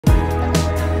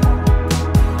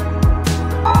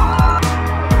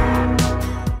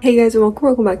Hey guys, and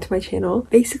welcome back to my channel.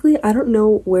 Basically, I don't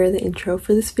know where the intro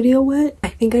for this video went. I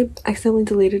think I accidentally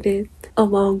deleted it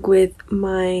along with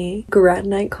my grad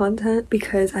night content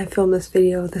because I filmed this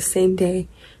video the same day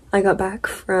I got back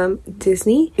from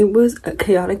Disney. It was a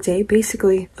chaotic day.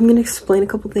 Basically, I'm gonna explain a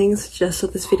couple things just so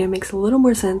this video makes a little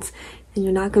more sense and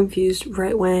you're not confused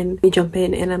right when we jump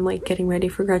in and I'm like getting ready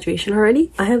for graduation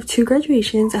already. I have two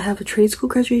graduations. I have a trade school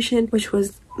graduation, which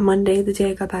was Monday, the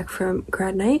day I got back from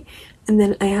grad night. And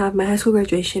then I have my high school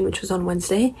graduation, which was on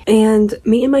Wednesday. And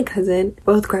me and my cousin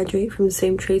both graduate from the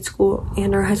same trade school,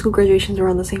 and our high school graduations are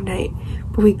on the same night.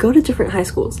 But we go to different high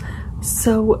schools.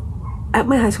 So at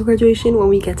my high school graduation, when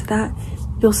we get to that,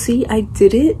 you'll see I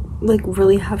didn't like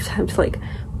really have time to like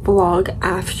vlog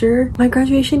after my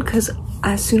graduation, because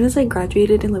as soon as I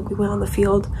graduated and like we went on the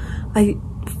field, I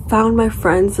found my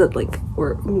friends that like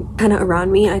were kind of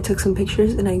around me. I took some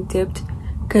pictures and I dipped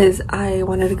because I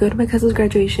wanted to go to my cousin's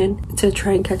graduation to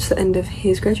try and catch the end of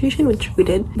his graduation, which we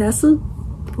did. That's a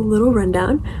little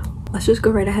rundown. Let's just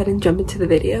go right ahead and jump into the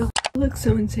video. I look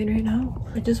so insane right now.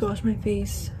 I just washed my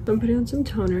face. I'm putting on some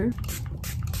toner.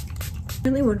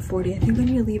 Currently 1:40. I think I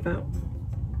need to leave out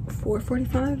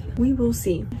 4:45. We will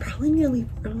see. Probably need to leave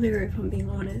earlier if I'm being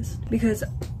honest, because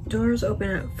doors open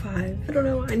at 5. I don't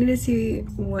know. I need to see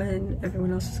when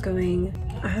everyone else is going.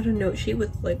 I had a note sheet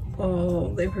with like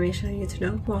all the information I need to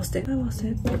know. I lost it.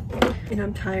 And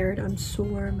I'm tired. I'm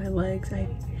sore. My legs.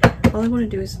 All I want to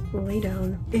do is lay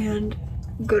down and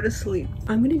go to sleep.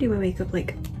 I'm gonna do my makeup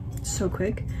like so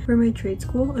quick. For my trade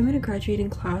school, I'm in a graduating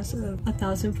class of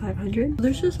 1,500.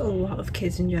 There's just a lot of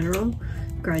kids in general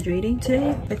graduating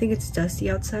today. I think it's dusty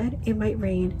outside. It might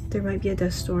rain. There might be a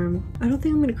dust storm. I don't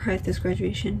think I'm gonna cry at this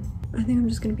graduation. I think I'm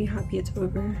just gonna be happy it's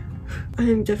over.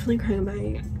 I'm definitely crying at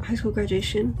my high school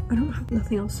graduation. I don't have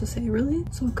nothing else to say really,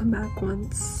 so I'll come back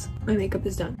once my makeup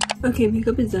is done. Okay,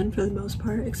 makeup is done for the most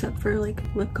part, except for like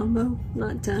lip combo,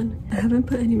 not done. I haven't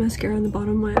put any mascara on the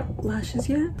bottom of my lashes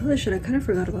yet. Probably should. I kind of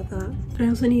forgot about that. I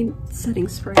also need setting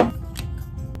spray.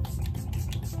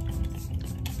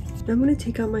 I'm gonna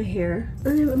take out my hair.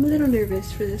 I'm a little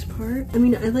nervous for this part. I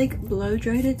mean, I like blow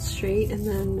dried it straight and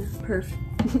then perf.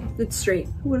 It's straight.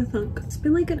 Who would have thunk? It's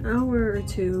been like an hour or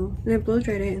two and I blow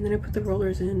dried it and then I put the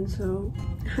rollers in, so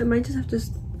I might just have to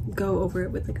go over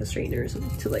it with like a straightener or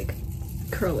something to like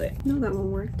curl it. No, that one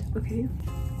worked. Okay.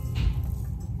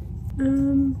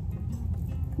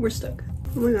 We're stuck.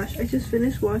 Oh my gosh, I just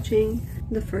finished watching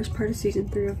the first part of season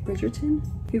 3 of Bridgerton.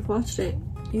 If you've watched it,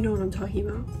 you know what I'm talking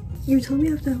about. You're telling me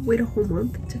I have to wait a whole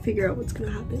month to figure out what's gonna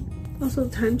happen. Also,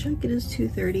 time check, it is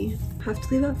 2:30. Have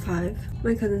to leave at 5.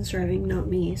 My cousin's driving, not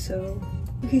me, so...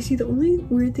 Okay, see, the only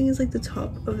weird thing is like the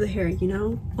top of the hair, you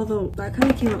know? Although that kind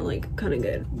of came out like kind of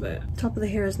good, but top of the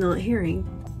hair is not hairing.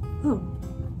 Oh,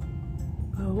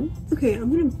 okay, I'm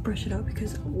gonna brush it out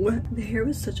because the hair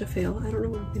was such a fail. I don't know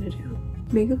what I'm gonna do.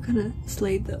 Makeup kind of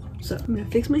slayed though, so I'm gonna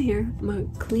fix my hair. I'm gonna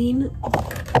clean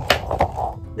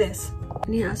this. I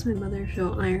need to ask my mother if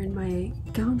she'll iron my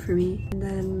gown for me and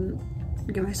then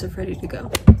get myself ready to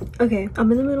go. Okay,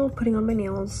 I'm in the middle of putting on my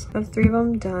nails. I have 3 of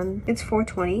them done. It's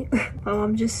 4:20. My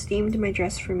mom just steamed my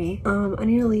dress for me. I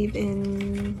need to leave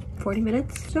in 40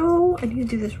 minutes, so I need to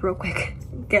do this real quick.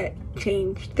 Get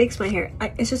changed, fix my hair.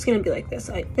 It's just gonna be like this.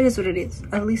 It is what it is.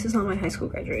 At least it's not my high school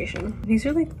graduation. These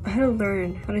are like, I had to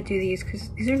learn how to do these because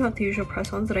these are not the usual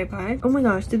press-ons that I buy. Oh my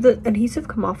gosh, did the adhesive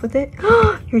come off with it?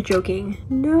 You're joking.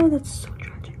 No, that's so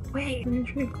tragic. Wait, I'm gonna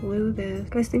try to glue this. You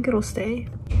guys think it'll stay?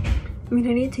 I mean,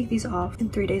 I need to take these off in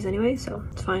 3 days anyway, so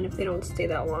it's fine if they don't stay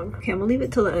that long. Okay, I'm gonna leave it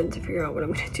till the end to figure out what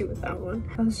I'm gonna do with that one.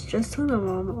 I was just telling my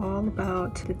mom all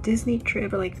about the Disney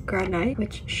trip, or like grad night,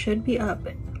 which should be up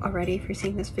already if you're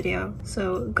seeing this video.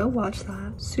 So go watch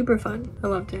that. Super fun. I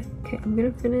loved it. Okay, I'm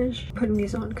gonna finish putting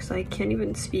these on because I can't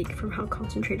even speak from how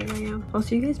concentrated I am. I'll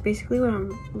see you guys basically when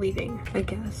I'm leaving, I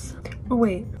guess. Oh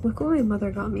wait, look what my mother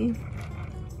got me.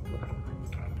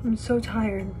 I'm so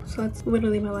tired, so that's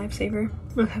literally my lifesaver.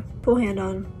 Okay, full hand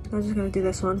on. I'm just gonna do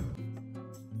this one.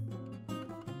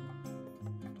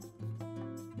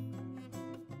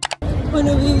 One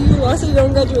of you lost at your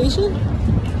own graduation?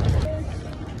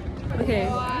 Okay.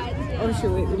 Oh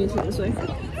shoot, wait, we need to go this way.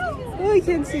 Oh, I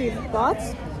can't see.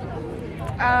 Thoughts?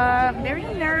 Very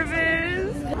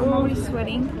nervous. I'm always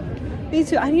sweating. Me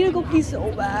too. I need to go pee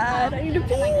so bad. I need to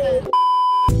pee.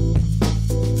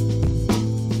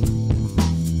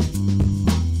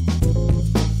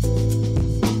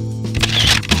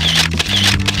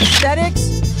 Esthetics,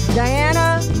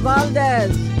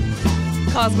 Dianavaldez.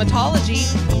 Cosmetology.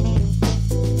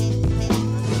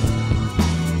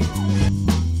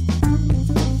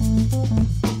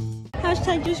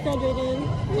 Hashtag just graduated.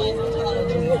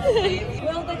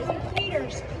 Well, the completer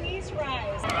Seniors, please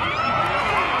rise.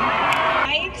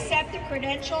 I accept the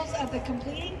credentials of the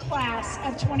completing class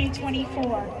of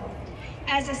 2024.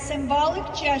 As a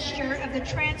symbolic gesture of the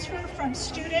transfer from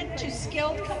student to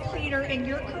skilled completer in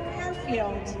your career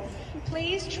field,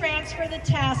 please transfer the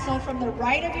tassel from the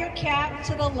right of your cap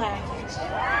to the left.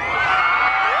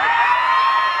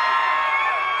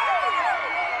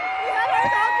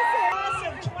 Class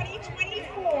of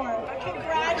 2024,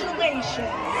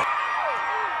 congratulations.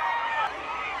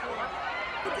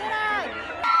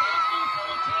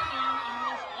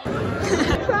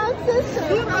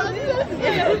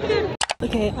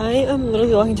 Okay, I am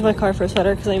literally walking to my car for a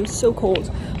sweater because I am so cold.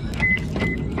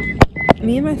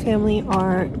 Me and my family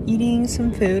are eating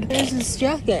some food. There's this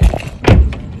jacket.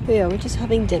 But yeah, we're just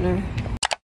having dinner.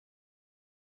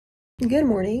 Good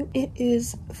morning. It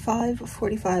is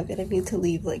 5:45 and I need to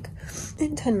leave like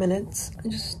in 10 minutes. I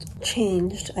just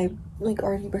changed. I like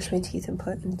already brushed my teeth and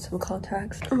put in some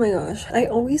contacts. Oh my gosh. I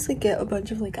always like get a bunch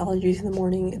of like allergies in the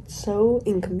morning. It's so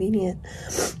inconvenient.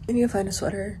 I need to find a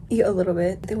sweater, eat a little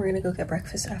bit. Then we're gonna go get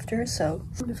breakfast after. So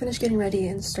I'm gonna finish getting ready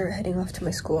and start heading off to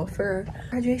my school for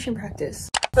graduation practice.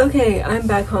 Okay, I'm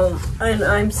back home and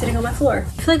I'm sitting on my floor.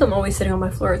 I feel like I'm always sitting on my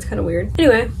floor. It's kind of weird.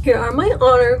 Anyway, here are my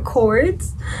honor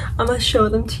cords. I'm gonna show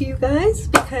them to you guys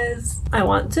because I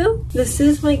want to. This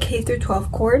is my K through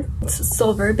 12 cord. It's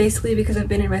silver basically because I've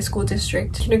been in my school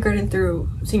district kindergarten through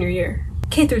senior year.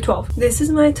 K through 12. This is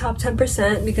my top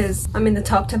 10% because I'm in the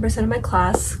top 10% of my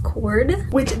class cord,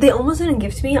 which they almost didn't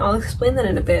give to me. I'll explain that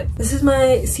in a bit. This is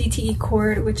my CTE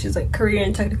cord, which is like career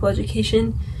and technical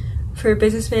education for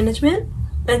business management.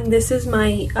 And this is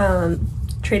my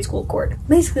trade school cord.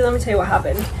 Basically, let me tell you what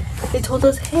happened. They told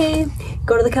us, hey,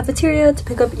 go to the cafeteria to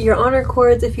pick up your honor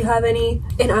cords if you have any.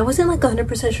 And I wasn't like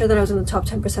 100% sure that I was in the top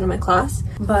 10% of my class,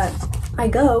 but I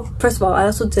go. First of all, I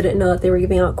also didn't know that they were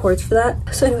giving out cords for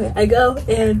that. So anyway, I go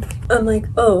and I'm like,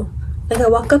 oh. Like I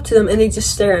walk up to them and they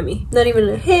just stare at me. Not even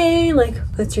a, hey, like,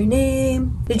 what's your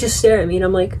name? They just stare at me and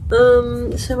I'm like, so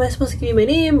am I supposed to give you my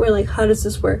name? Or like, how does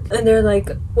this work? And they're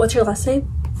like, what's your last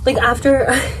name? Like after,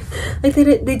 like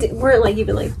they weren't like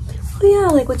even like, oh yeah,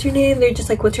 like what's your name? They're just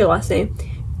like, what's your last name?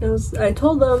 And I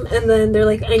told them, and then they're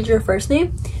like, and your first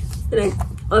name? And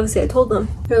obviously I told them.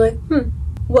 They're like,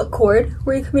 what cord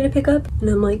were you coming to pick up? And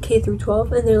I'm like, K through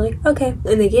 12. And they're like, okay.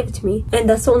 And they gave it to me. And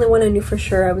that's the only one I knew for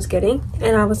sure I was getting.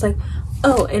 And I was like,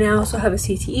 oh, and I also have a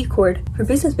CTE cord for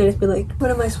business management. Like,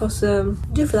 what am I supposed to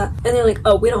do for that? And they're like,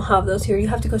 oh, we don't have those here. You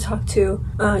have to go talk to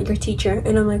your teacher.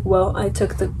 And I'm like, well, I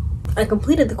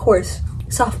completed the course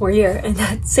sophomore year and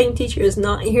that same teacher is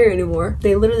not here anymore.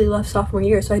 They literally left sophomore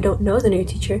year, so I don't know the new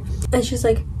teacher. And she's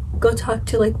like, go talk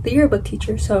to like the yearbook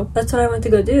teacher. So that's what I went to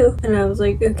go do. And I was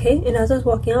like, okay. And as I was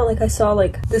walking out, like I saw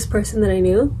like this person that I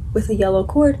knew with a yellow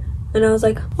cord. And I was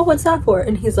like, oh, what's that for?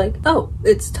 And he's like, oh,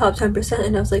 it's top 10%.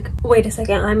 And I was like, wait a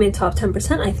second, I'm in top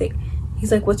 10%, I think.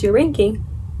 He's like, what's your ranking?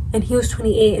 And he was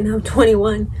 28 and I'm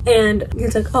 21. And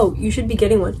he's like, oh, you should be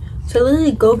getting one. So I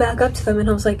literally go back up to them and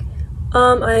I was like,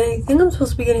 I think I'm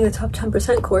supposed to be getting a top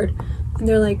 10% cord. And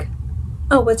they're like,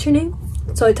 oh, what's your name?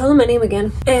 So I tell them my name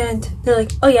again. And they're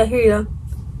like, oh yeah, here you go.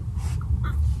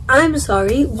 I'm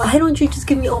sorry, why don't you just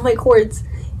give me all my cords?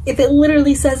 If it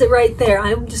literally says it right there,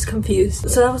 I'm just confused.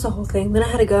 So that was the whole thing. Then I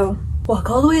had to go walk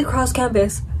all the way across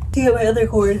campus to get my other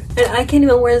cord. And I can't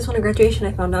even wear this one at graduation,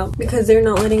 I found out. Because they're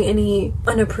not letting any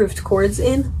unapproved cords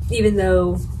in, even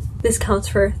though this counts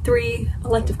for 3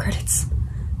 elective credits.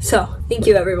 So, thank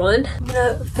you everyone. I'm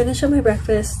gonna finish up my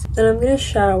breakfast, then I'm gonna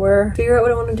shower, figure out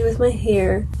what I want to do with my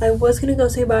hair. I was gonna go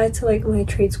say bye to like my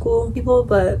trade school people,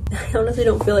 but I honestly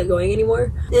don't feel like going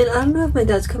anymore. And I don't know if my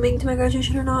dad's coming to my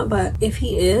graduation or not, but if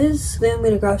he is, then I'm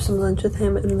gonna grab some lunch with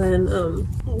him and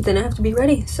then I have to be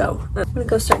ready. So, I'm gonna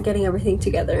go start getting everything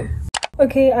together.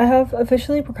 Okay, I have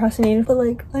officially procrastinated, but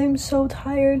like, I'm so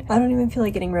tired. I don't even feel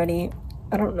like getting ready.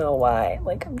 I don't know why.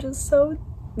 Like, I'm just so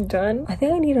done. I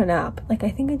think I need a nap. Like, I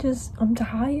think I'm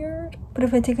tired. But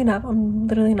if I take a nap, I'm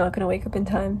literally not gonna wake up in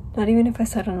time. Not even if I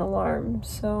set an alarm.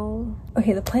 So,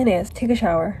 okay, the plan is take a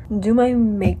shower, do my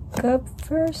makeup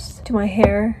first, do my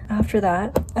hair after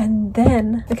that, and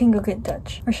then I can go get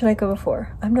Dutch. Or should I go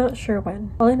before? I'm not sure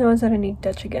when. All I know is that I need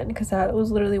Dutch again because that was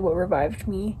literally what revived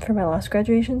me for my last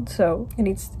graduation. So it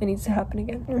needs to happen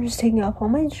again. I'm just taking off all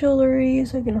my jewelry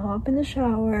so I can hop in the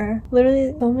shower.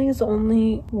 Literally, filming is the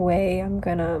only way I'm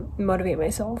gonna motivate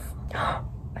myself.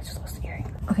 I just lost the earring.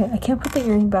 Okay, I can't put the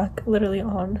earring back literally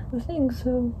on the thing,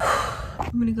 so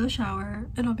I'm gonna go shower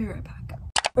and I'll be right back.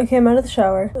 Okay, I'm out of the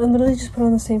shower. I literally just put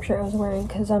on the same shirt I was wearing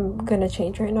because I'm gonna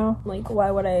change right now. Like,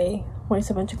 why would I waste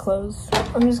a bunch of clothes.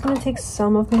 I'm just gonna take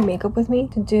some of my makeup with me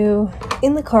to do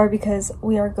in the car because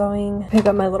we are going to pick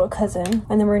up my little cousin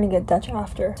and then we're gonna get Dutch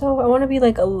after. So I want to be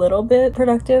like a little bit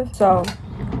productive. So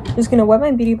I'm just gonna wet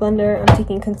my beauty blender. I'm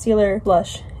taking concealer,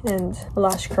 blush, and a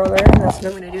lash curler, and that's what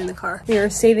I'm gonna do in the car. We are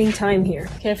saving time here.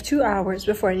 Okay, I have 2 hours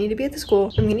before I need to be at the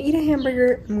school. I'm gonna eat a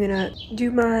hamburger. I'm gonna do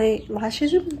my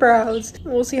lashes and brows.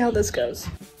 And we'll see how this goes.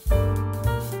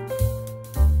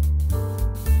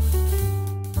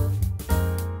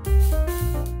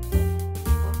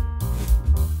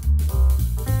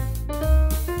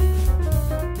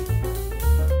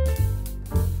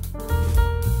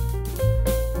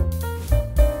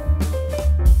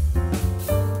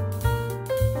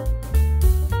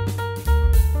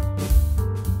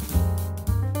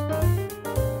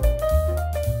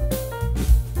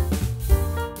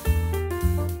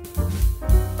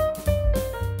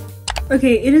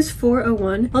 Okay, it is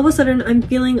 4:01. All of a sudden, I'm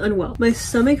feeling unwell. My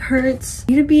stomach hurts.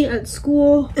 I need to be at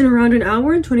school in around an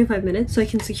hour and 25 minutes so I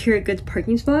can secure a good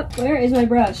parking spot. Where is my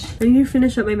brush? I need to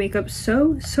finish up my makeup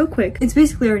so quick. It's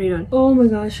basically already done. Oh my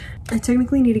gosh. I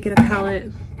technically need to get a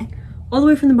palette all the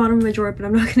way from the bottom of my drawer, but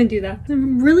I'm not gonna do that.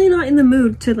 I'm really not in the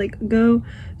mood to like go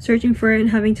searching for it and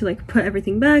having to like put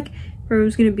everything back, or it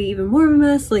was gonna be even more of a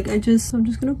mess. Like I'm just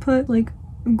gonna put like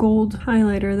gold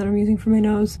highlighter that I'm using for my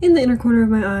nose in the inner corner of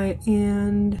my eye,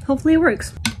 and hopefully it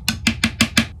works.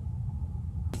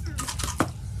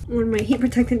 When my heat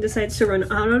protectant decides to run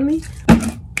out on me,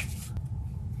 I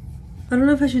don't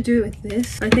know if I should do it with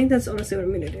this. I think that's honestly what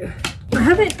I'm gonna do. I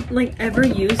haven't like ever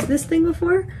used this thing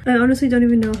before. I honestly don't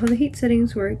even know how the heat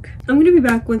settings work. I'm gonna be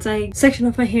back once I section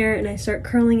off my hair and I start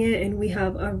curling it and we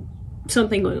have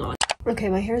something going on. Okay,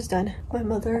 my hair is done. My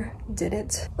mother did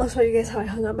it. I'll show you guys how I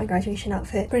hung up my graduation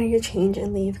outfit. But I need to change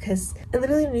and leave because I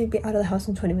literally need to be out of the house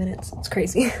in 20 minutes. It's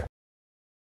crazy.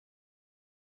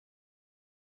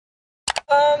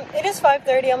 It is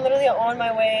 5:30. I'm literally on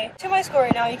my way to my school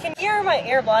right now. You can hear my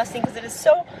air blasting because it is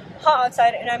so hot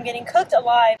outside and I'm getting cooked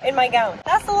alive in my gown.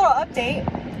 That's the little update.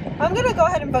 I'm gonna go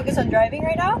ahead and focus on driving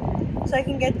right now so I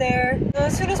can get there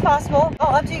as soon as possible.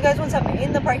 I'll update you guys once I'm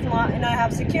in the parking lot and I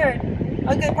have secured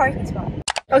a good parking spot.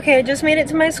 Okay, I just made it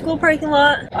to my school parking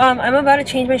lot. I'm about to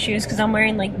change my shoes because I'm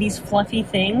wearing like these fluffy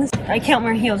things. I can't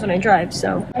wear heels when I drive,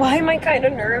 so why am I kind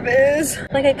of nervous?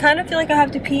 Like I kind of feel like I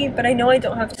have to pee, but I know I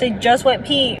don't have to. I just went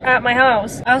pee at my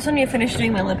house. I also need to finish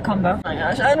doing my lip combo. Oh my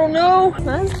gosh, I don't know.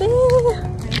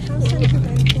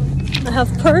 I have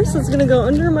purse that's gonna go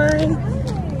under my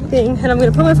thing, and I'm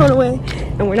gonna put my phone away,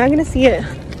 and we're not gonna see it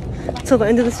till the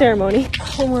end of the ceremony.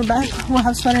 When we're back, we'll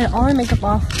have sweated all my makeup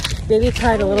off. Maybe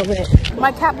cried a little bit.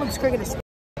 My cap looks crooked.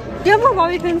 Do you have more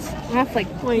bobby pins? I have like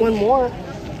one more.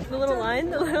 The little line?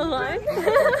 The little line?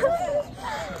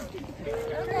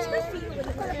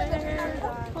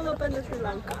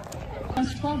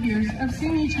 Last 12 years of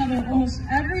seeing each other almost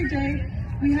every day,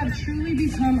 we have truly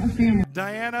become a family.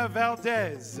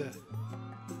 Dianavaldez.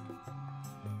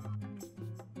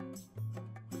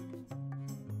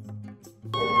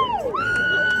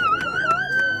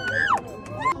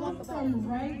 From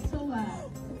right to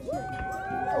left.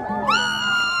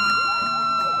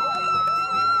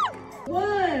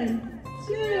 1,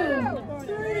 2,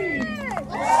 3.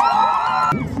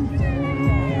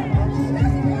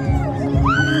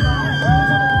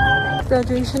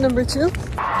 Graduation number 2.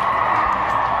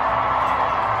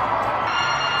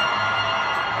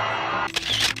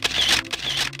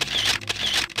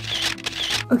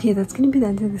 Okay, that's gonna be the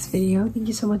end of this video. Thank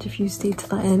you so much if you stayed to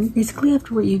the end. Basically,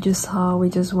 after what you just saw, we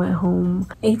just went home,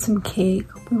 ate some cake,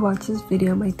 we watched this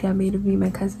video my dad made of me and my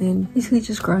cousin, basically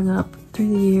just growing up through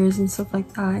the years and stuff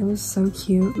like that. It was so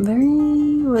cute. Very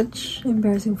much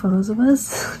embarrassing photos of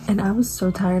us, and I was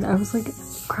so tired. I was like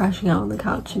crashing out on the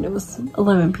couch and it was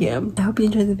 11 p.m. I hope you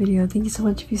enjoyed the video. Thank you so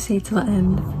much if you stayed to the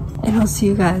end, and I'll see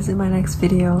you guys in my next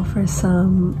video for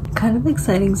some kind of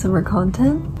exciting summer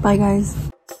content. Bye guys.